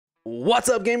What's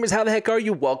up, gamers? How the heck are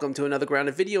you? Welcome to another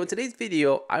grounded video. In today's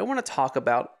video, I want to talk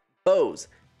about bows.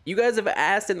 You guys have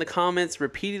asked in the comments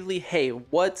repeatedly, hey,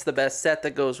 what's the best set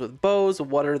that goes with bows?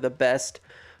 What are the best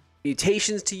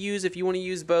mutations to use if you want to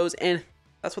use bows? And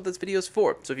that's what this video is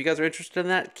for. So if you guys are interested in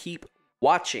that, keep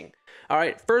watching. All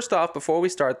right, first off, before we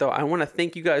start though, I want to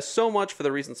thank you guys so much for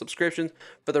the recent subscriptions,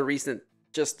 for the recent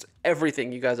just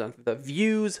everything you guys on the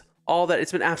views, all that.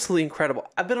 It's been absolutely incredible.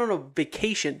 I've been on a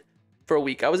vacation for a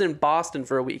week. I was in Boston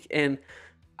for a week and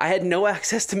I had no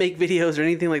access to make videos or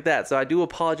anything like that. So I do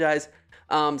apologize.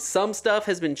 Some stuff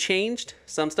has been changed.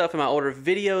 Some stuff in my older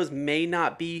videos may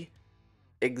not be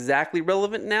exactly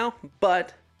relevant now,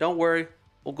 but don't worry.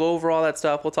 We'll go over all that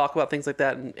stuff. We'll talk about things like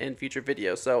that in future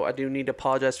videos. So I do need to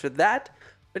apologize for that.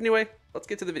 But anyway, let's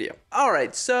get to the video. All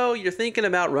right, so you're thinking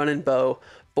about running bow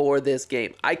for this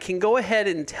game. I can go ahead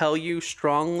and tell you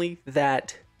strongly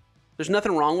that there's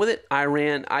nothing wrong with it.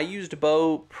 I used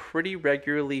bow pretty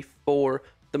regularly for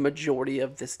the majority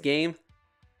of this game,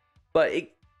 but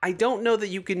I don't know that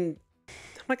you can,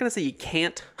 I'm not gonna say you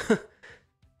can't,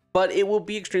 but it will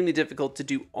be extremely difficult to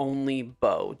do only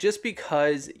bow just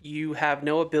because you have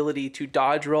no ability to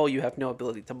dodge roll, you have no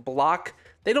ability to block.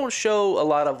 They don't show a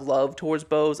lot of love towards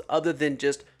bows other than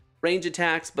just range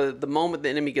attacks, but the moment the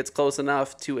enemy gets close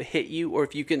enough to hit you, or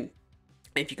if you can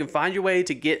find your way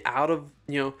to get out of,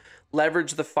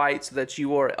 leverage the fight so that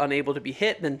you are unable to be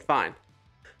hit, then fine.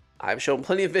 I've shown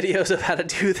plenty of videos of how to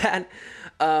do that.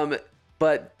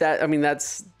 But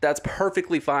that's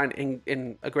perfectly fine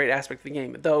in a great aspect of the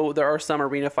game. Though there are some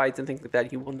arena fights and things like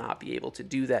that, you will not be able to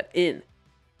do that in.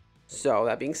 So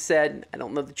that being said, I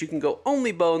don't know that you can go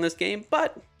only bow in this game,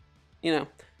 but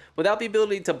without the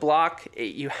ability to block,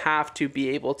 you have to be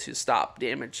able to stop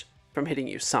damage from hitting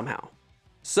you somehow.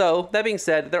 So that being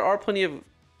said, there are plenty of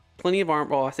armor.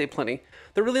 Well, I say plenty.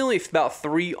 There are really only about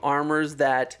 3 armors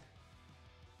that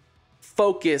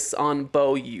focus on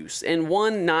bow use, and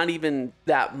one not even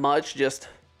that much. Just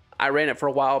I ran it for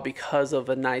a while because of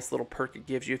a nice little perk it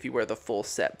gives you if you wear the full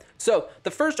set. So the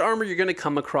first armor you're going to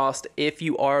come across if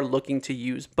you are looking to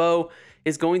use bow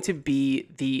is going to be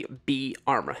the B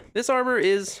armor. This armor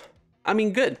is,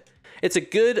 good. It's a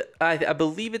good, I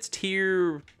believe it's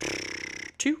tier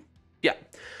 2. Yeah.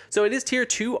 So it is tier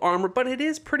 2 armor, but it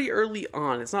is pretty early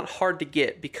on. It's not hard to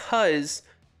get because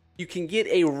you can get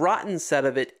a rotten set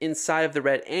of it inside of the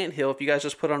red anthill if you guys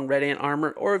just put on red ant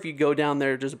armor, or if you go down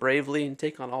there just bravely and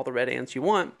take on all the red ants you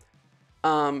want.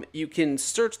 You can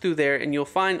search through there and you'll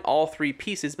find all 3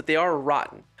 pieces, but they are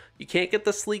rotten. You can't get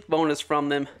the sleek bonus from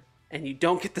them, and you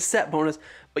don't get the set bonus,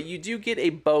 but you do get a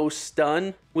bow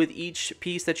stun with each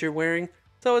piece that you're wearing.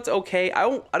 So it's okay. I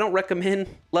don't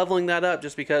recommend leveling that up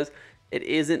just because it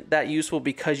isn't that useful,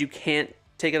 because you can't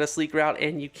take it a sleek route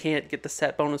and you can't get the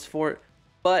set bonus for it.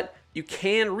 But you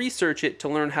can research it to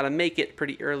learn how to make it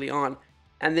pretty early on,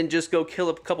 and then just go kill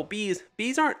a couple bees.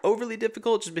 Bees aren't overly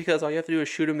difficult just because all you have to do is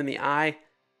shoot them in the eye.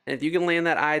 And if you can land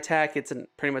that eye attack, it's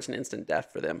pretty much an instant death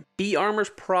for them. Bee armor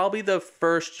is probably the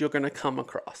first you're going to come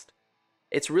across.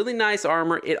 It's really nice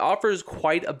armor. It offers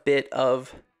quite a bit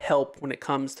of help when it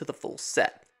comes to the full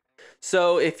set.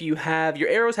 So if you have, your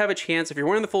arrows have a chance, if you're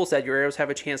wearing the full set, your arrows have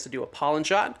a chance to do a pollen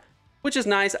shot, which is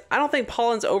nice. I don't think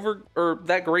pollen's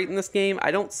that great in this game.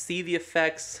 I don't see the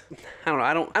effects. I don't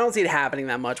know. I don't see it happening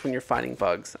that much when you're fighting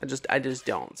bugs. I just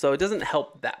don't. So it doesn't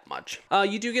help that much.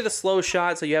 You do get a slow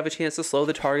shot, so you have a chance to slow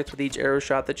the targets with each arrow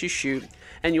shot that you shoot.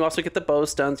 And you also get the bow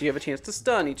stun, so you have a chance to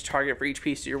stun each target for each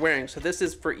piece that you're wearing. So this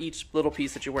is for each little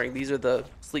piece that you're wearing. These are the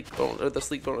sleek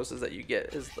bonuses that you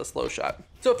get, is the slow shot.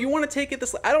 So if you want to take it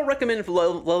this, I don't recommend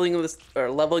leveling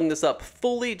this up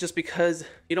fully, just because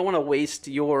you don't want to waste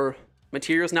your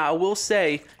materials. Now I will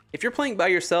say, if you're playing by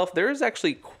yourself, there is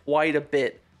actually quite a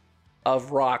bit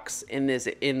of rocks in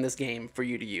this game for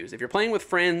you to use. If you're playing with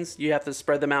friends, you have to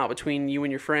spread them out between you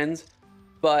and your friends,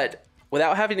 but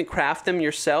without having to craft them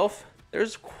yourself,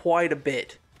 there's quite a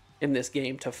bit in this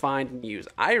game to find and use.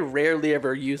 I rarely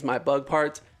ever use my bug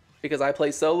parts because I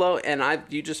play solo, and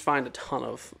you just find a ton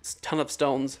of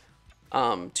stones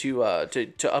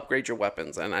to upgrade your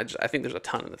weapons, and I think there's a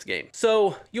ton in this game.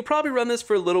 So you'll probably run this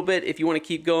for a little bit if you want to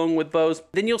keep going with bows.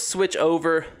 Then you'll switch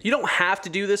over. You don't have to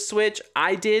do this switch.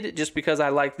 I did just because I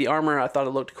liked the armor. I thought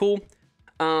it looked cool.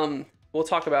 We'll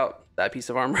talk about that piece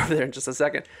of armor over there in just a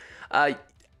second.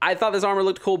 I thought this armor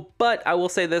looked cool, but I will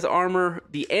say this armor,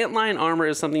 the Antlion Armor,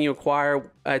 is something you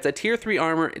acquire. It's a tier 3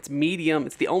 armor. It's medium.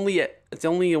 It's the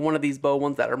only one of these bow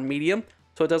ones that are medium.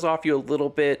 So it does offer you a little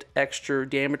bit extra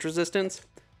damage resistance.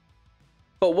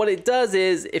 But what it does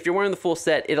is, if you're wearing the full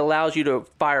set, it allows you to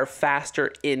fire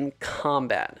faster in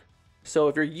combat. So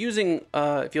if you're using,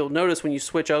 if you'll notice when you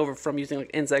switch over from using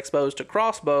like insect bows to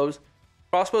crossbows,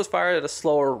 crossbows fire at a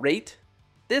slower rate.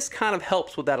 This kind of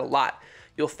helps with that a lot.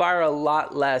 You'll fire a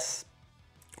lot less,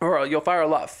 or you'll fire a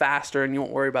lot faster, and you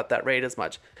won't worry about that rate as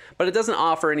much. But it doesn't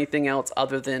offer anything else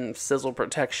other than sizzle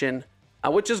protection,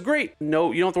 which is great.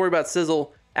 No, you don't have to worry about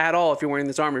sizzle at all if you're wearing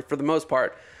this armor for the most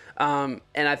part. And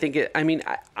I think it, I mean,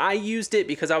 I used it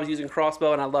because I was using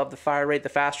crossbow and I love the fire rate. The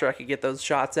faster I could get those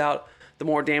shots out, the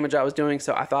more damage I was doing.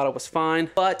 So I thought it was fine,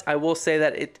 but I will say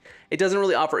that it doesn't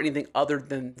really offer anything other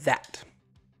than that.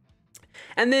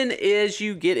 And then as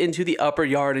you get into the upper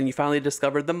yard and you finally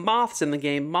discover the moths in the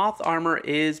game, Moth Armor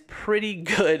is pretty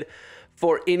good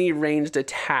for any ranged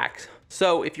attack.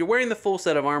 So if you're wearing the full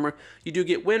set of armor, you do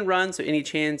get wind run, so any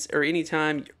chance or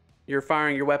anytime you're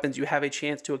firing your weapons, you have a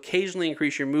chance to occasionally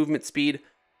increase your movement speed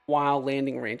while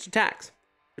landing ranged attacks.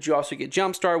 But you also get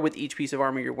jump start with each piece of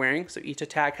armor you're wearing, so each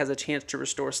attack has a chance to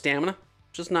restore stamina,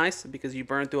 which is nice because you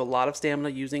burn through a lot of stamina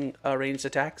using ranged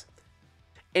attacks.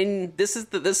 And this is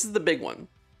the big one.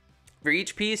 For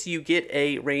each piece, you get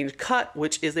a ranged cut,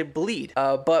 which is a bleed.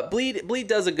 But bleed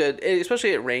does a good,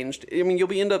 especially at ranged. I mean,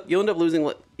 you'll end up losing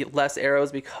less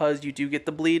arrows because you do get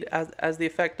the bleed as the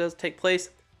effect does take place.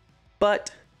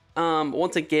 But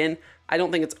once again, I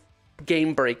don't think it's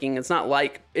game breaking. It's not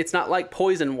like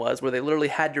poison was, where they literally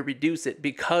had to reduce it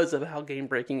because of how game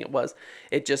breaking it was.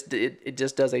 It just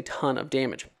does a ton of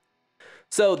damage.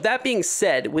 So that being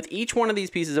said, with each one of these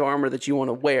pieces of armor that you want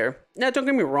to wear, now don't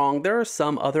get me wrong, there are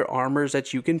some other armors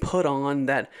that you can put on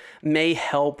that may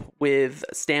help with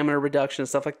stamina reduction and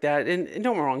stuff like that. And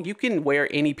don't get me wrong, you can wear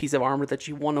any piece of armor that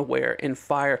you want to wear in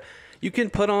fire. You can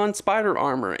put on spider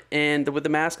armor and with the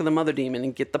Mask of the Mother Demon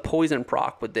and get the poison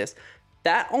proc with this.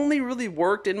 That only really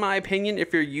worked, in my opinion,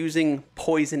 if you're using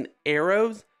poison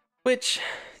arrows, which,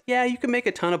 yeah, you can make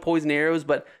a ton of poison arrows,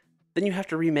 but then you have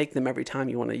to remake them every time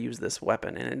you want to use this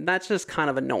weapon, and that's just kind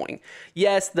of annoying.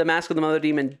 Yes, the Mask of the Mother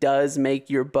Demon does make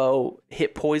your bow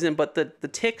hit poison, but the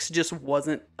ticks just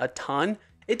wasn't a ton.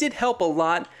 It did help a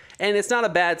lot, and it's not a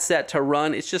bad set to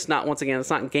run. It's just not, once again, it's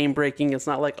not game breaking. It's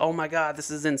not like, oh my god,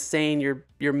 this is insane.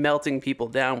 You're melting people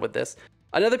down with this.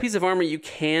 Another piece of armor you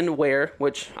can wear,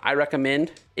 which I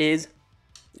recommend, is,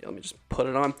 let me just put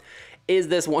it on, is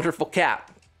this wonderful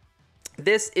cap.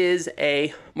 This is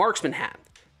a marksman hat.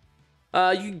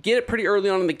 You get it pretty early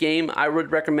on in the game. I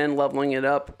would recommend leveling it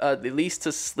up at least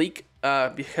to sleek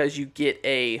because you get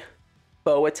a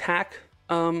bow attack.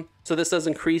 So this does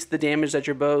increase the damage that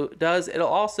your bow does. It'll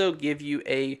also give you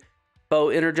a bow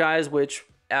energize, which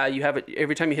you have it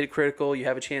every time you hit a critical. You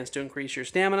have a chance to increase your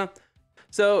stamina.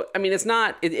 So I mean,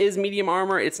 it is medium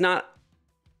armor. It's not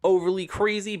overly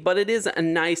crazy, but it is a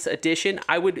nice addition.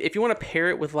 I would, if you want to pair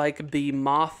it with like the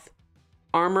Moth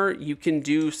Armor, you can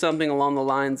do something along the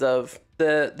lines of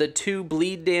the 2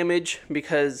 bleed damage,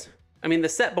 because I mean the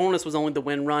set bonus was only the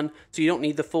wind run, so you don't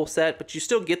need the full set, but you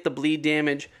still get the bleed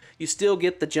damage. You still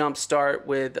get the jump start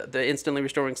with the instantly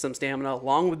restoring some stamina,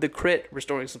 along with the crit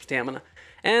restoring some stamina,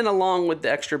 and along with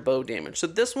the extra bow damage. So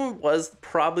this one was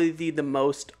probably the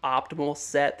most optimal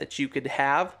set that you could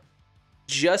have,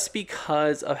 just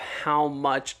because of how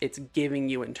much it's giving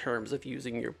you in terms of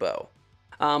using your bow.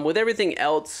 With everything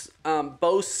else,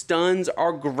 bow stuns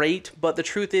are great, but the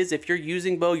truth is, if you're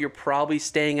using bow, you're probably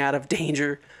staying out of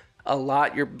danger a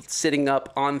lot. You're sitting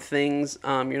up on things.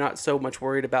 You're not so much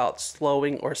worried about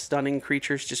slowing or stunning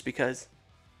creatures, just because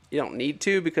you don't need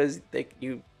to, because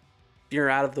you're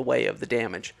out of the way of the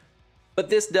damage. But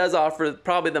this does offer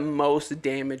probably the most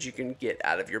damage you can get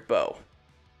out of your bow.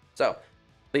 So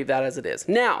leave that as it is.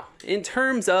 Now, in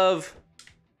terms of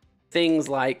things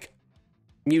like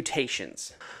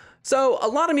mutations. So a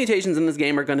lot of mutations in this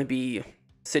game are going to be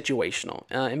situational,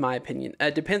 in my opinion.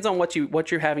 It depends on what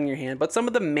you're having in your hand, but some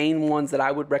of the main ones that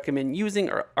I would recommend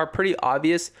using are pretty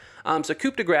obvious. So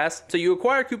coup de grace. So you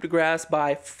acquire coup de grace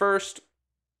by first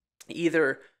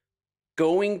either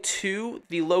going to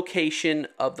the location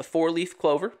of the 4-leaf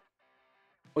clover,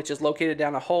 which is located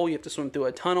down a hole. You have to swim through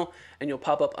a tunnel, and you'll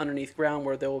pop up underneath ground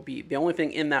where there will be, the only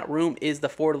thing in that room is the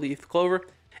 4-leaf clover.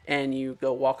 And you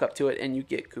go walk up to it and you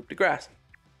get coup de grace.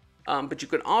 But you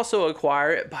can also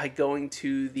acquire it by going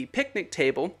to the picnic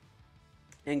table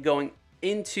and going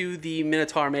into the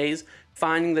Minotaur maze,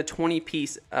 finding the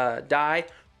 20-piece die,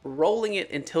 rolling it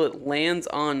until it lands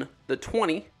on the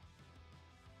 20,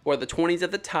 or the 20's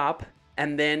at the top,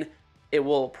 and then it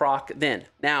will proc then.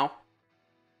 Now,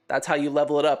 that's how you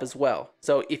level it up as well.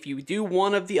 So if you do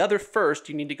one of the other first,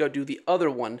 you need to go do the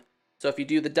other one. So if you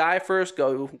do the die first,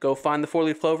 go find the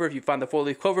 4-leaf clover. If you find the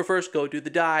 4-leaf clover first, go do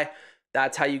the die.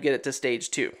 That's how you get it to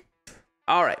stage 2.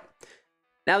 All right.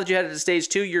 Now that you headed to stage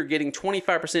 2, you're getting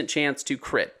 25% chance to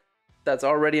crit. That's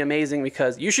already amazing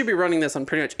because you should be running this on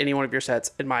pretty much any one of your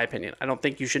sets, in my opinion. I don't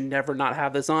think you should never not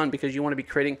have this on because you want to be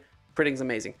critting. Critting's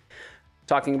amazing.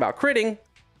 Talking about critting,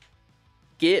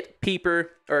 get Peeper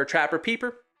or Trapper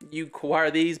Peeper. You acquire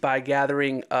these by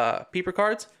gathering Peeper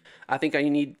cards. I think you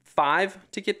need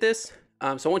 5 to get this.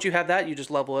 So once you have that, you just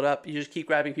level it up. You just keep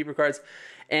grabbing Peeper cards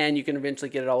and you can eventually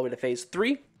get it all the way to phase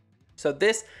 3. So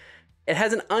this, it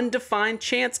has an undefined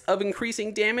chance of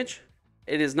increasing damage.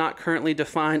 It is not currently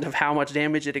defined of how much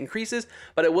damage it increases,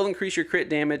 but it will increase your crit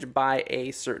damage by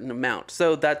a certain amount.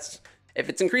 So that's, if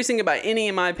it's increasing it by any,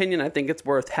 in my opinion, I think it's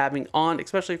worth having on,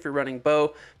 especially if you're running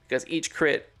bow, because each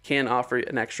crit can offer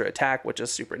an extra attack, which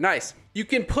is super nice. You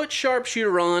can put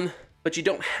Sharpshooter on, but you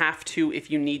don't have to if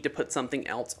you need to put something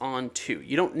else on too.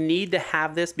 You don't need to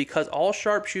have this because all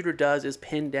Sharpshooter does is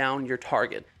pin down your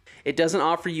target. It doesn't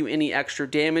offer you any extra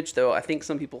damage, though I think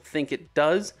some people think it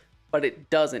does, but it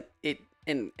doesn't.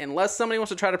 And unless somebody wants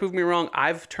to try to prove me wrong,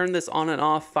 I've turned this on and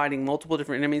off fighting multiple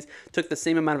different enemies, took the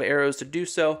same amount of arrows to do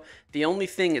so. The only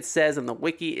thing it says in the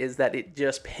wiki is that it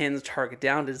just pins target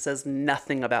down. It says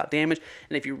nothing about damage.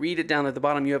 And if you read it down at the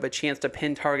bottom, you have a chance to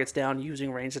pin targets down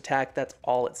using ranged attack. That's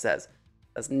all it says.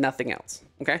 That's nothing else.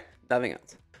 Okay? Nothing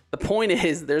else. The point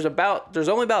is there's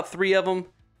only about 3 of them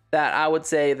that I would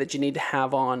say that you need to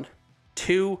have on.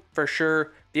 2 for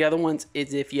sure. The other ones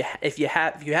is if you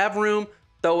have room,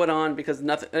 throw it on because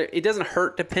it doesn't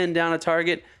hurt to pin down a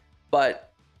target,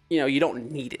 but you know, you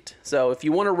don't need it. So if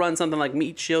you want to run something like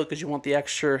Meat Shield because you want the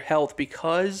extra health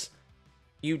because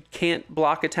you can't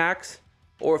block attacks,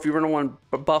 or if you run one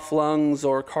Buff Lungs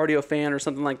or Cardio Fan or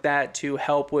something like that to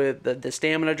help with the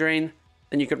stamina drain,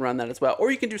 then you can run that as well. Or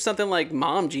you can do something like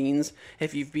Mom Jeans.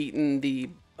 If you've beaten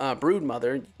the Brood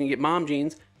Mother, you can get Mom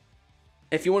Jeans.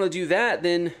 If you want to do that,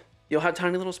 then you'll have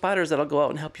tiny little spiders that'll go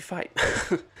out and help you fight.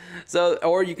 So,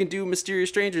 or you can do Mysterious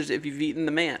Strangers if you've eaten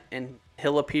the man, and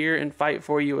he'll appear and fight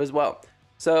for you as well.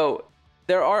 So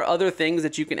there are other things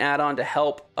that you can add on to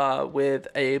help with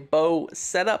a bow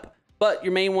setup, but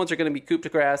your main ones are going to be Coup de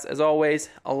Grace as always,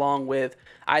 along with,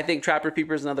 I think Trapper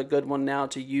Peeper is another good one now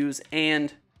to use,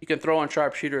 and you can throw on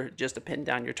Sharpshooter just to pin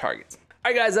down your targets.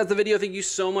 All right, guys, that's the video. Thank you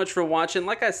so much for watching.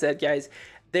 Like I said, guys,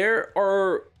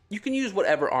 you can use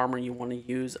whatever armor you want to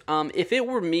use. If it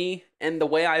were me and the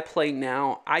way I play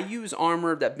now, I use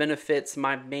armor that benefits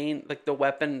my main, like the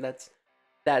weapon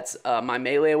that's my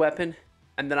melee weapon,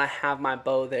 and then I have my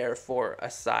bow there for a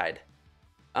side,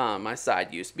 my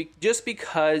side use. Just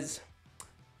because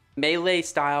melee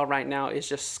style right now is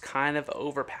just kind of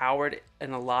overpowered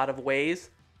in a lot of ways.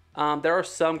 There are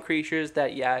some creatures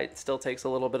that, yeah, it still takes a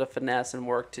little bit of finesse and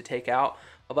work to take out,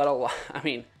 but a lot, I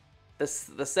mean, the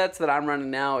sets that I'm running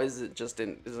now is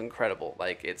incredible.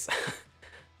 Like, it's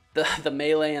the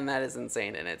melee and that is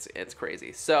insane, and it's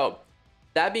crazy. So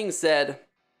that being said,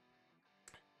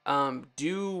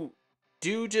 do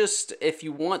just, if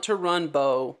you want to run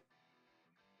bow,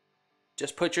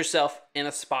 just put yourself in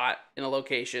a spot, in a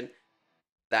location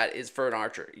that is for an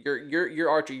archer. Your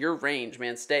archer, your range,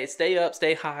 man. Stay up,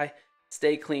 stay high,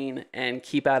 stay clean, and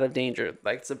keep out of danger.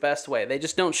 Like, it's the best way. They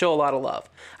just don't show a lot of love.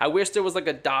 I wish there was like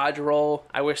a dodge roll.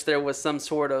 I wish there was some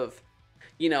sort of,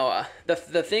 you know,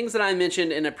 the things that I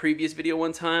mentioned in a previous video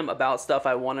one time about stuff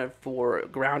I wanted for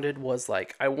grounded was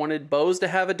like, I wanted bows to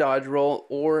have a dodge roll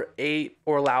or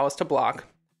allow us to block.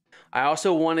 I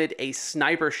also wanted a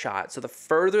sniper shot. So the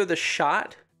further the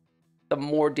shot, the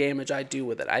more damage I do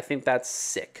with it. I think that's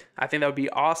sick. I think that would be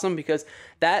awesome because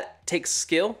that takes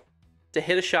skill to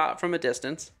hit a shot from a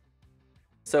distance,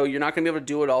 so you're not gonna be able to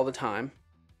do it all the time,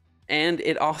 and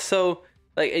it also,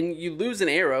 like, and you lose an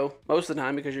arrow most of the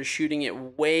time because you're shooting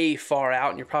it way far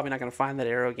out, and you're probably not gonna find that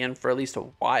arrow again for at least a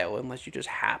while, unless you just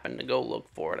happen to go look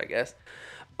for it, I guess.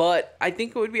 But I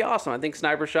think it would be awesome. I think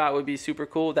sniper shot would be super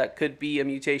cool. That could be a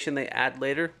mutation they add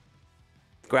later.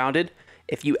 Grounded,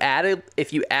 if you add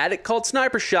it called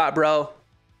sniper shot, bro,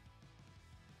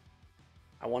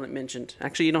 I want it mentioned.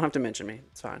 Actually, you don't have to mention me.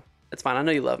 It's fine. It's fine. I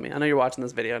know you love me. I know you're watching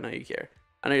this video. I know you care.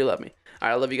 I know you love me. All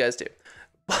right, I love you guys too.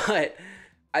 But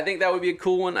I think that would be a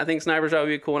cool one. I think sniper shot would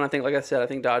be a cool one. I think, like I said, I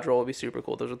think dodge roll would be super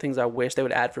cool. Those are things I wish they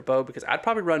would add for bow, because I'd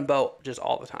probably run bow just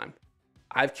all the time.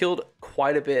 I've killed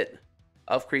quite a bit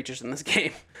of creatures in this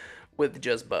game with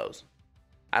just bows.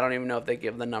 I don't even know if they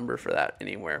give the number for that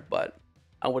anywhere, but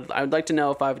I would like to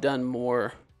know if I've done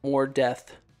more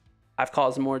death. I've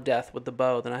caused more death with the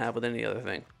bow than I have with any other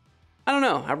thing. I don't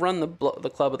know. I've run the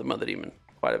Club of the Mother Demon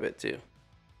quite a bit too.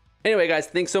 Anyway, guys,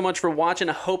 thanks so much for watching.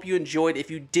 I hope you enjoyed.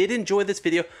 If you did enjoy this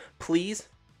video, please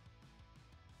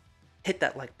hit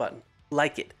that like button.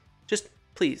 Like it. Just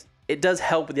please. It does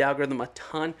help with the algorithm a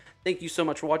ton. Thank you so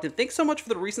much for watching. Thanks so much for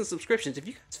the recent subscriptions. If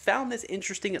you guys found this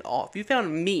interesting at all, if you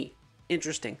found me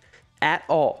interesting at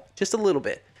all, just a little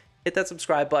bit, hit that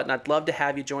subscribe button. I'd love to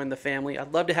have you join the family.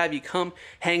 I'd love to have you come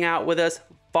hang out with us,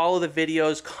 follow the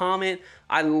videos, comment.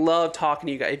 I love talking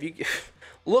to you guys. If you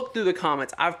look through the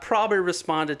comments, I've probably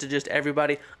responded to just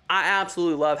everybody. I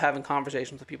absolutely love having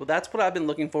conversations with people. That's what I've been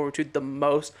looking forward to the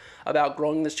most about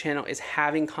growing this channel, is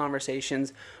having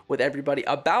conversations with everybody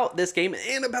about this game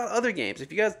and about other games.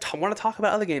 If you guys want to talk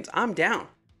about other games, I'm down.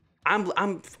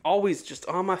 I'm always just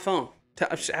on my phone.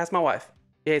 Just ask my wife.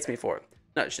 She hates me for it.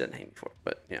 No, she doesn't hate me for it,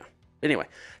 but yeah. Anyway,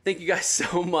 thank you guys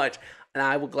so much, and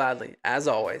I will gladly, as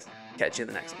always, catch you in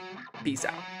the next one. Peace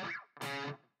out.